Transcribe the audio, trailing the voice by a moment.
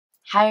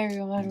Hi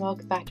everyone,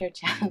 welcome back to our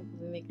channel.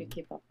 We make new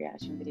K-pop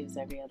reaction videos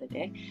every other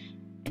day.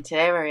 And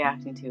today we're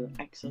reacting to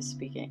EXO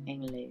Speaking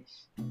English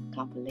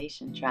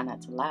Compilation, Try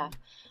Not to Laugh.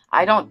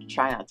 I don't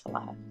try not to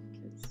laugh,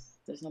 because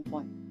there's no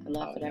point. I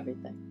laugh at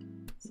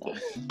everything. So,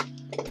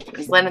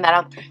 just letting that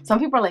out. Some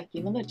people are like,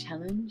 you know the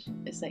challenge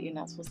is that you're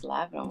not supposed to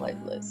laugh? And I'm like,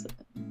 listen.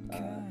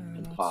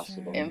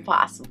 Impossible.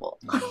 Impossible.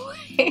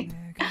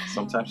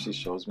 Sometimes she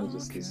shows me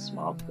just these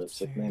small lip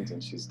sync names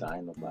and she's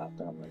dying of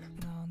laughter. I'm like,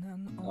 no.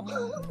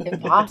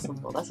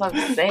 Impossible. That's what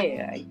I'm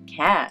saying. I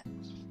can't.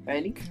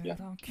 Ready? Yeah.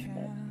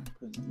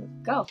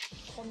 Go.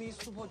 Call me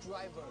super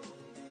driver.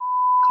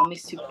 Call me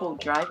super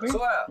driver?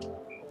 수아야.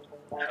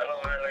 Hello,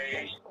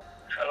 Ellie.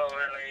 Hello,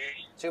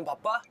 Ellie. 지금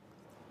바빠?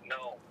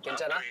 No.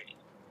 괜찮아? I'm free.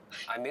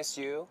 I miss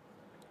you.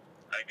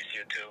 I miss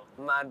you too.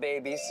 My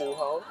baby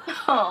수호.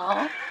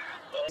 Aww.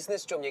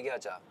 비즈니스 좀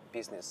얘기하자.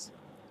 비즈니스.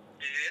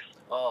 Business?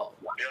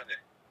 미안해.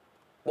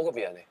 뭐가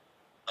미안해?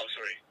 I'm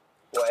sorry.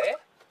 왜?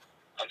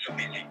 I'm so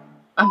busy.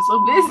 I'm so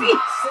busy.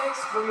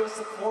 Sex for your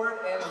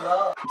support and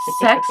love.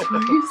 Sex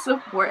for your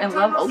support and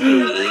love.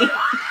 Okay.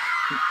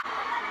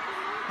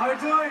 How you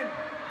doing?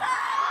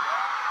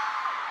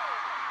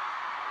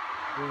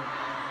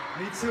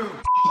 Me too.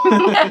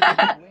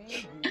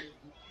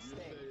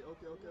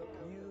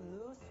 You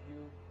lose,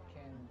 you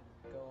can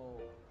go.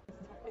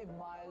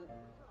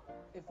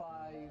 If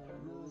I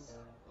lose,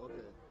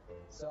 okay.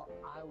 So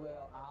I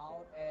will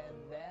out and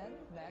then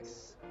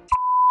next.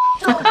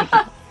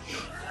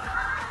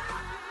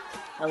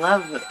 I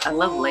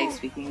love Lay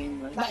speaking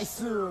English.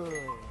 Nice.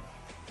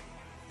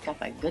 Got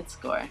that good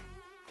score.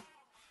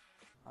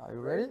 Are you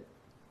ready?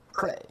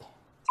 Play.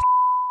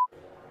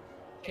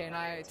 Can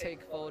I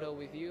take photo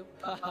with you?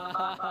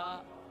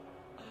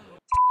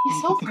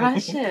 He's so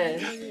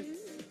precious.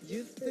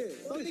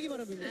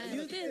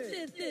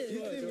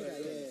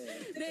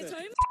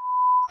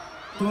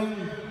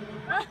 Don't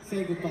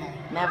say goodbye.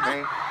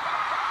 Never.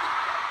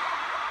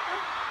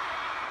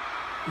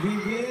 We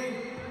will.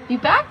 You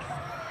back?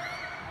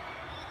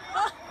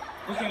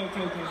 Okay.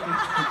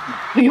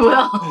 We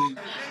will.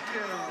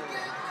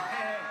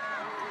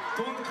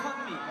 Don't cut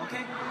me,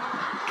 okay?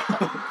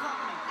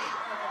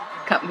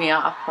 Cut me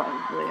off,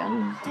 probably.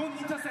 Don't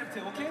intercept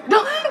it, okay?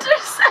 Don't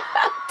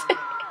intercept.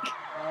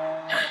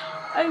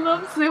 I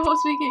love Suho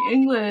speaking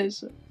English.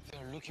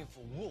 They're looking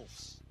for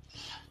wolves.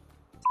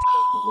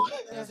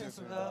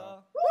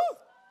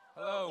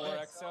 Hello, we're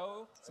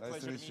EXO. It's a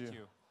pleasure to meet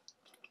you.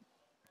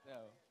 No,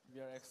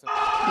 we are EXO.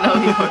 No,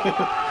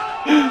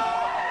 you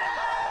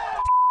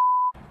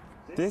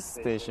This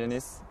station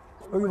is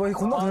여기 뭐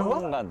건너뛰는 거야?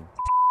 한강.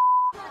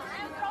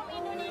 I'm from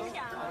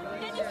Indonesia.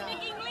 Can you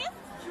speak English?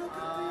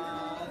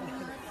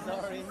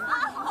 Sorry.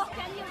 Oh,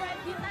 can you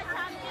write Vita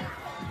Cantik?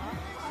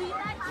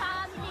 Vita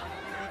Cantik.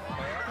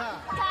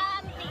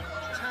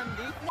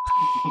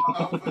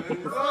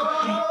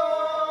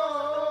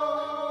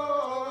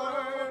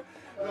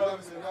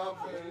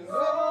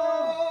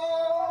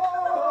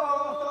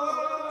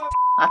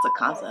 That's a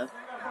concept.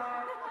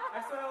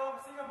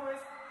 Singapore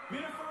is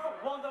beautiful,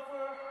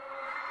 wonderful.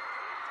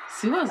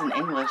 Suho's an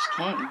English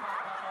king.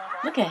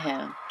 Look at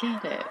him.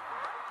 Get it.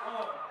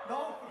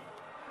 No.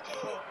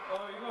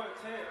 이거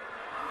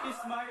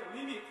it's my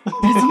limit.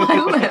 It's my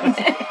limit.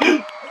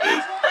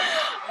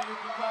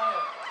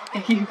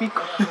 You be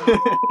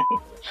quiet.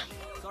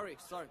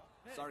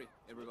 Sorry,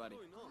 everybody.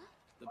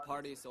 The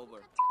party is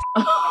over.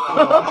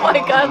 Oh my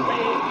god,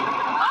 Lay.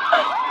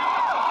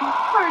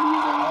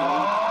 Party's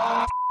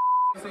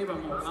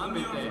over.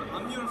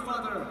 I'm your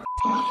father.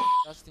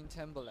 Justin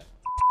Timberlake.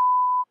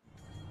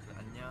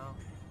 안녕.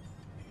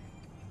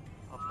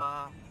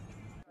 아빠.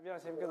 미안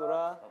재밌게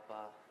놀아.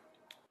 아빠.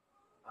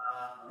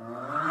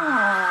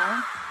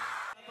 Aww.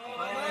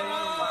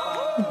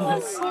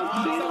 That's so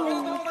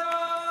cute.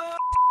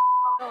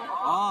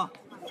 아.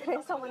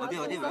 어디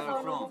where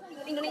from?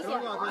 Indonesia.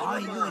 아,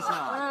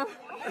 인도네시아.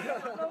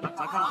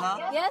 자카르타?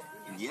 Yes.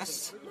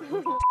 Yes.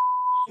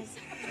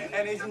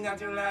 And it's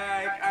nothing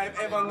like I've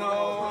ever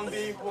known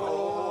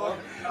before.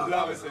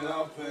 Love is an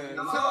open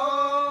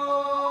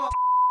door.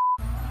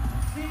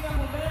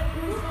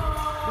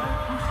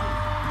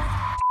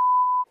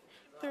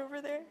 They're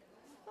over there.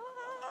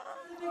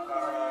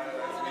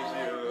 Nice to meet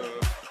you.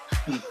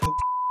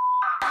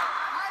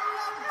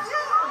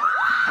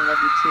 I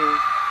love you too.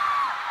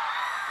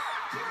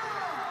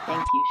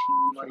 Thank you,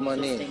 Shimon, for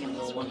Money. existing in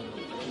this one.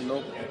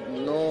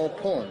 No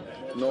phone,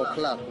 no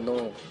clock,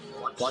 no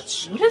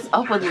watch. What is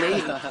up with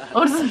Lay?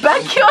 Oh, this is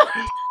backyard.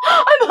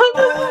 I thought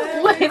this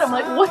was Lay. I'm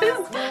like, what is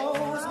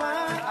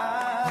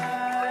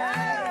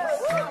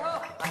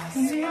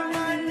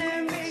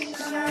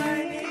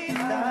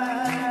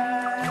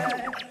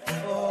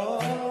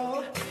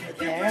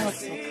the hair looks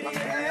so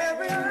fluffy.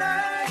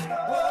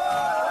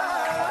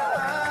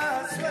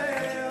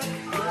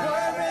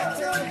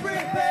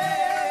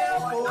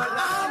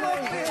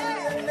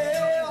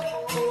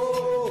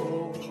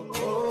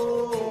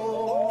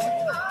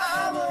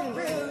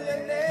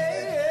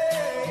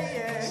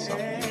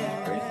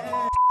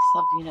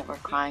 Sub unit we're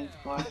crying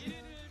for.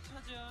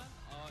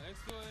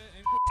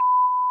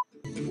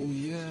 Oh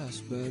yes,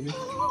 baby.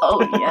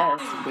 Oh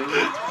yes,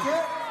 baby.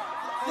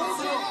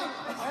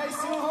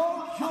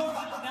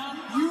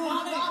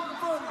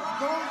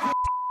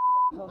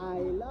 I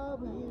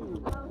love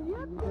you.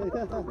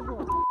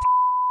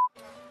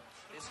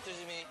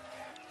 Excuse me.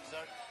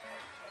 Sir.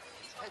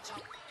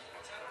 Ketchup.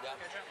 Yeah.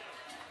 Ketchup.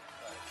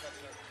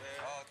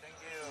 Oh, thank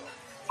you.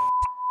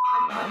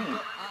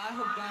 I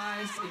hope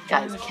guys enjoy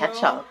Guys, the catch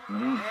show up.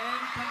 and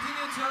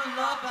continue to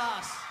love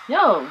us.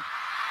 Yo.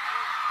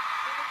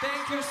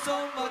 Thank you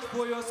so much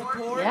for your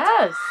support.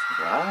 Yes.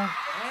 Wow.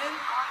 And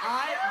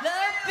I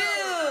love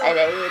you. I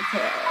love you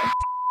too.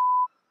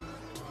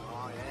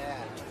 Oh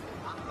yeah.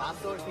 Not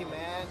salty,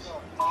 man.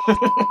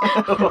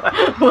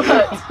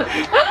 What?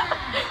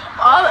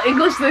 All the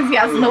English things he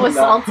has to know what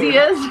salty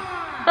is.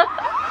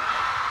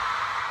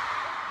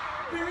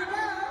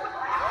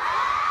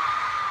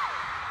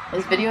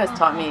 This video has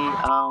taught me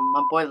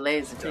my boy Lay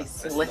is pretty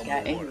slick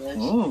at English.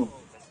 Mm.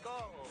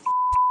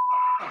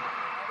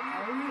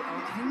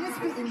 Can you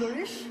speak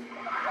English?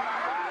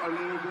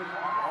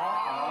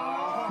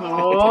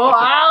 Oh,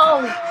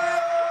 ow!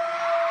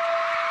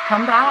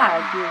 Come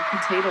back, you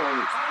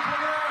potatoes.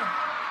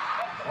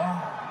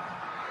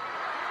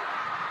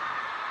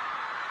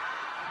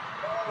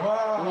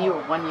 And you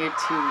were 1 year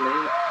too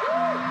late.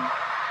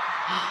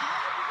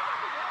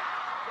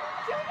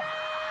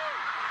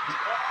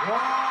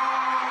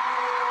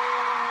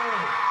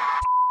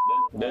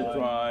 That's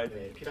right.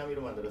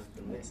 피라미로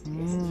만들었었는데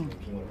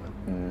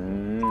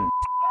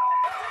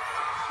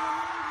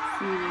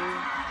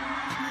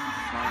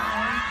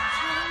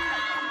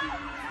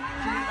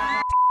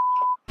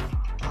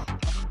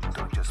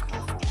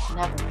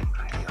Never.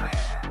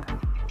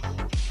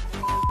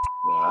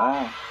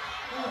 Wow.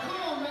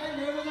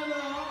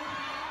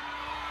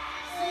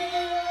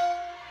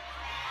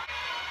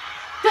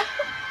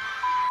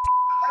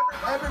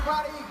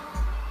 Everybody,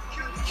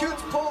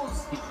 cute pose.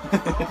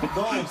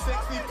 No,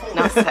 sexy pose.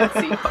 No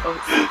sexy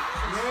pose.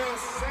 Yes,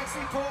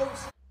 sexy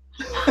pose.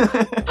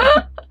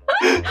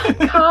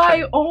 Kai,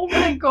 oh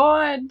my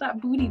god,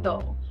 that booty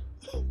though.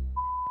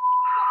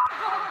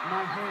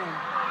 My hand.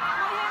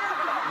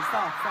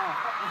 Stop, stop.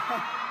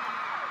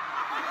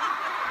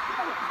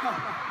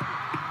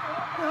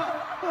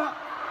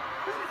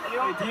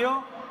 Hey, Dio.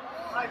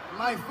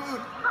 My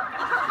food.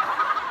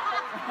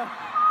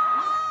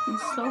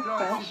 He's so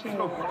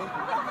special.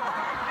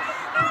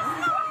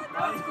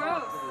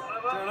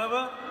 자, 여러분,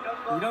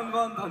 이런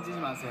건 던지지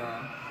마세요.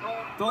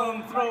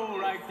 Don't throw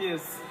like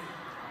this.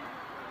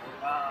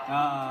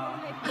 아,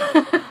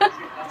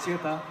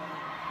 미치겠다.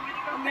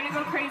 I'm gonna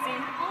go crazy.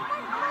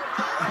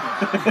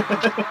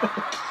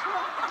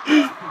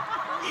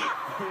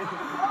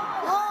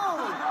 Oh,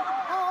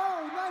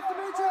 nice to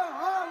meet you.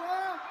 Oh,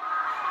 yeah.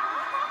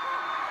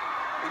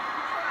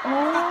 Oh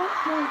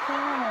my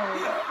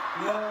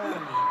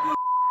god.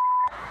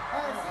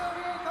 Hey,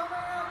 Sylvie, come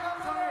here,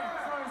 come here.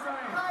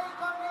 Sorry. Hi,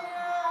 come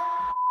here.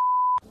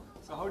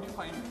 So how do you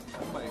find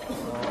Mumbai?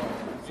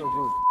 So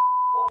good.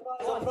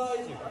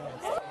 Surprise.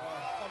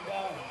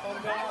 Calm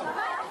down.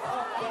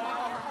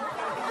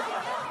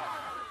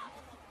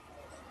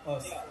 Oh,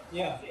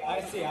 yeah,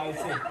 I see. I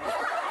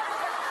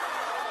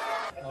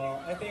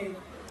think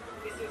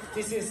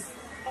this is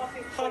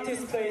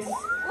hottest place in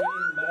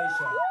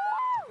Malaysia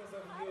because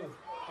of you.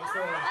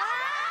 Excellent.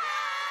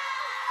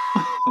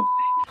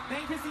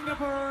 Thank you,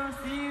 Singapore.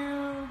 See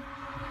you.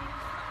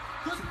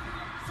 Good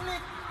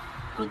sleep.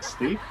 Good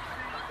sleep?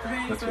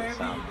 That's what it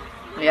sounds.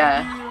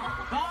 Yeah.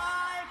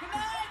 Bye. Good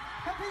night.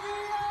 Happy New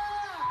Year.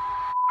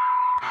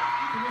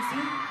 Can you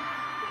see?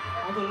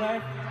 On the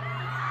left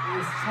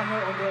is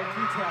somewhere on the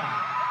Twitter.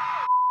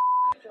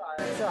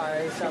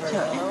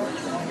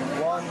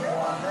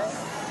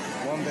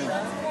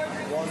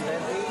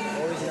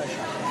 Original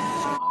shot.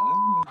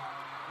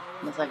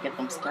 Must like get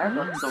them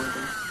Starbucks over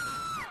there.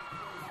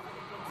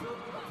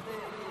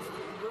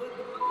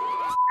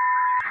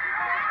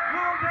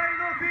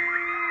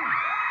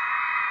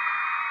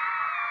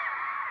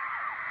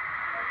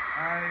 I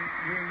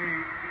really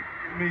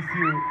miss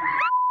you.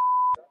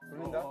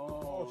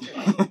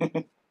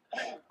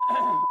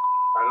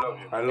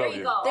 I love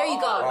you. There you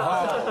go.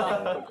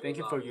 Thank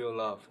you for your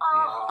love.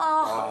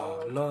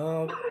 Wow.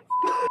 Love.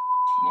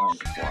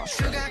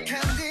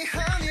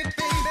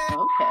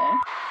 Okay.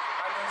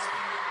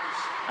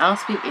 I don't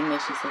speak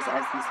English, it says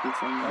as he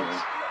speaks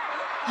English.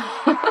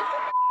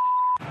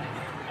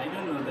 I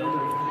don't know that.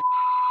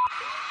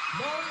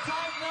 Long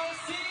time no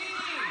see.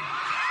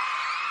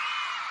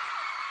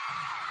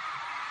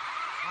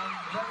 I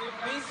really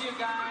miss you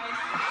guys.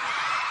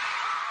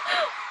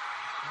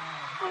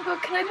 Oh my god,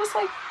 can I just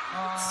like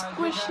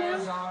squish him?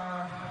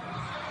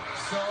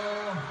 So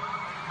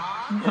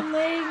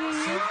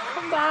Lady,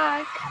 come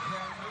back.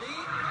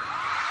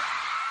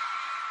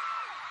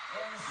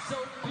 and so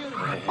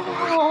beautiful.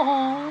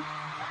 Oh,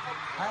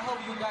 I hope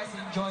you guys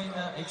enjoy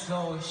the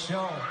EXO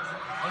show,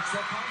 EXO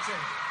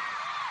concert.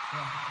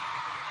 Yeah.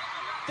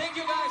 Thank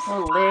you guys.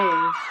 oh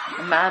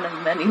Lay, a man of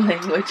many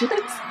languages.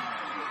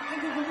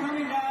 Thank you for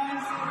coming,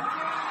 guys.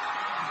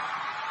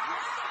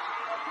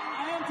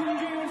 I am to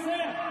enjoy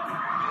yourself.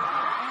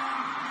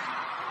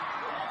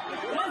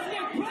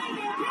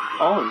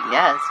 Oh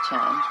yes,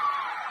 Chan.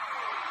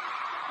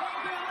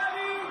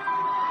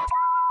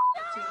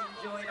 To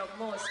enjoy the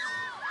most.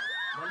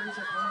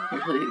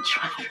 Really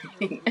tried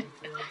reading it.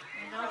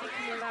 And now they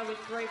can allow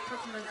with great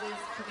performances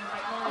to be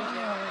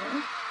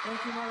acknowledged. Thank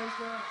you,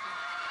 Malaysia.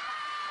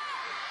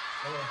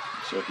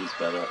 I'm sure he's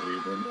better at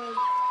reading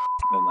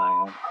than I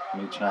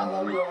am. Me trying to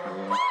read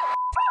Korean.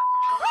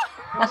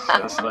 It's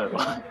just like,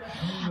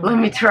 let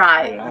me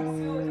try.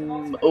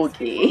 Yeah.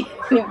 Okay.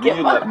 You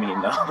let me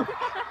know.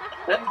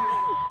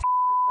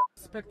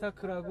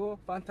 스펙타클하고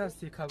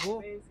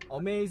판타스틱하고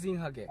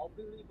어메이징하게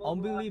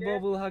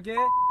unbelievable하게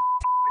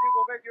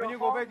When you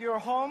go back to your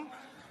home,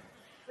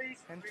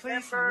 and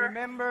please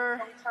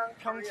remember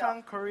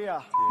Pyeongchang,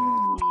 Korea.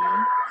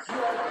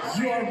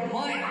 You are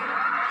mine.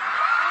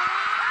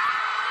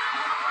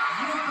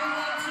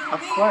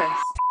 Of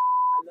course.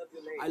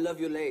 I love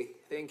you, Lay.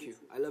 Thank you.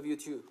 I love you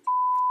too.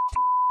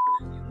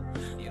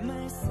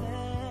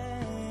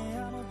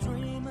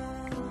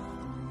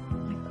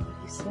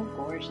 He's so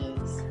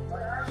gorgeous.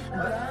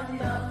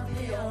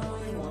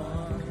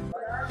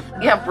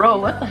 Yeah, bro,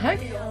 what the heck?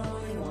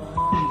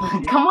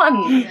 Come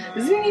on.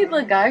 Does he need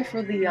the guy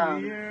for the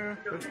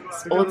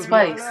Old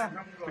Spice?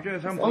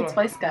 Old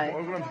Spice guy.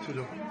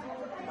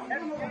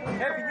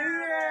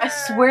 I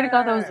swear to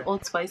God that was the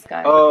Old Spice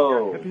guy.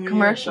 Oh,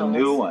 commercial. The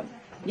new one.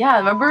 Yeah,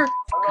 remember?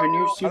 Can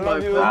you see my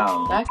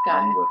Down. that guy?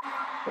 I'm with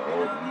the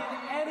old one.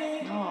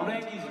 No.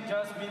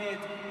 Just minute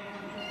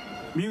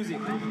music.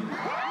 EXO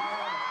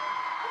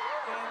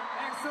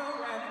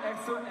and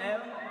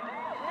EXO-L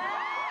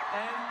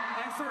and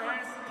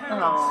EXO-S.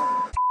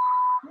 Oh.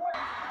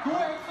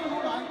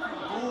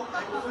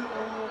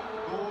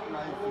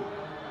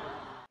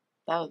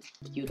 That was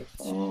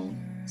beautiful.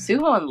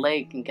 Suho and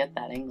Lei can get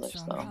that English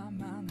though.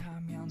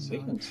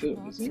 Singing too.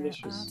 His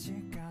English was.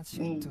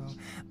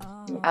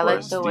 I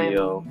like the way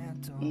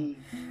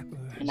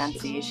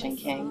pronunciation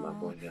king.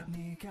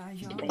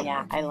 But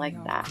yeah, I like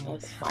that. It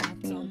was fun.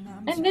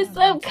 I miss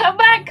them. Come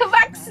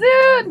back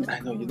soon. I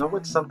know. You know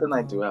what's something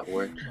I do at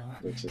work,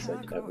 which is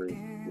like every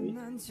week.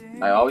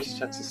 I always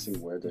check to see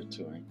where they're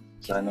touring.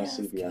 So I know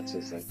CBX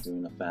is like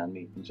doing a fan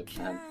meet in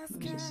Japan. I'm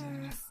just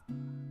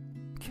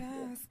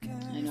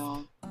I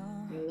know.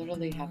 We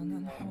literally have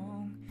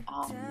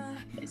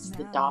it's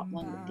the dot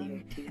one, the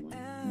DOT one.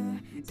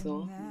 And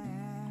so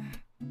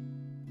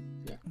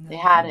they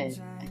had it,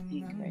 I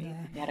think, right?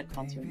 They had a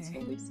concert in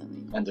Seoul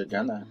recently. And they're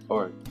gonna,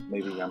 or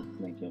maybe I'm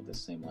thinking of the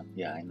same one.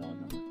 Yeah, I know.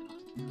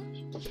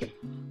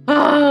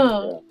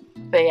 Yeah.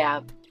 But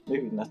yeah.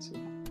 Maybe not too.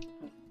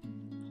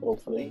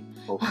 Hopefully.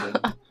 Hopefully.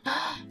 But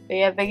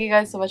yeah, thank you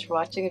guys so much for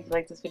watching. If you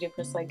like this video,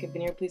 press like. If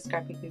you're new, please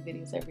subscribe. We do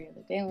videos every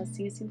other day. And we'll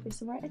see you soon for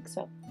some more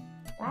EXO.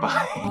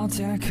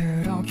 어제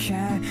그렇게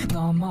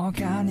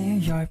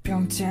넘어가니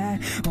열병째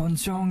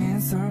온종일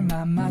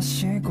술만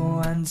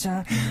마시고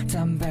앉아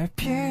담배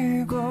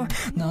피고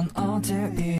넌 어딜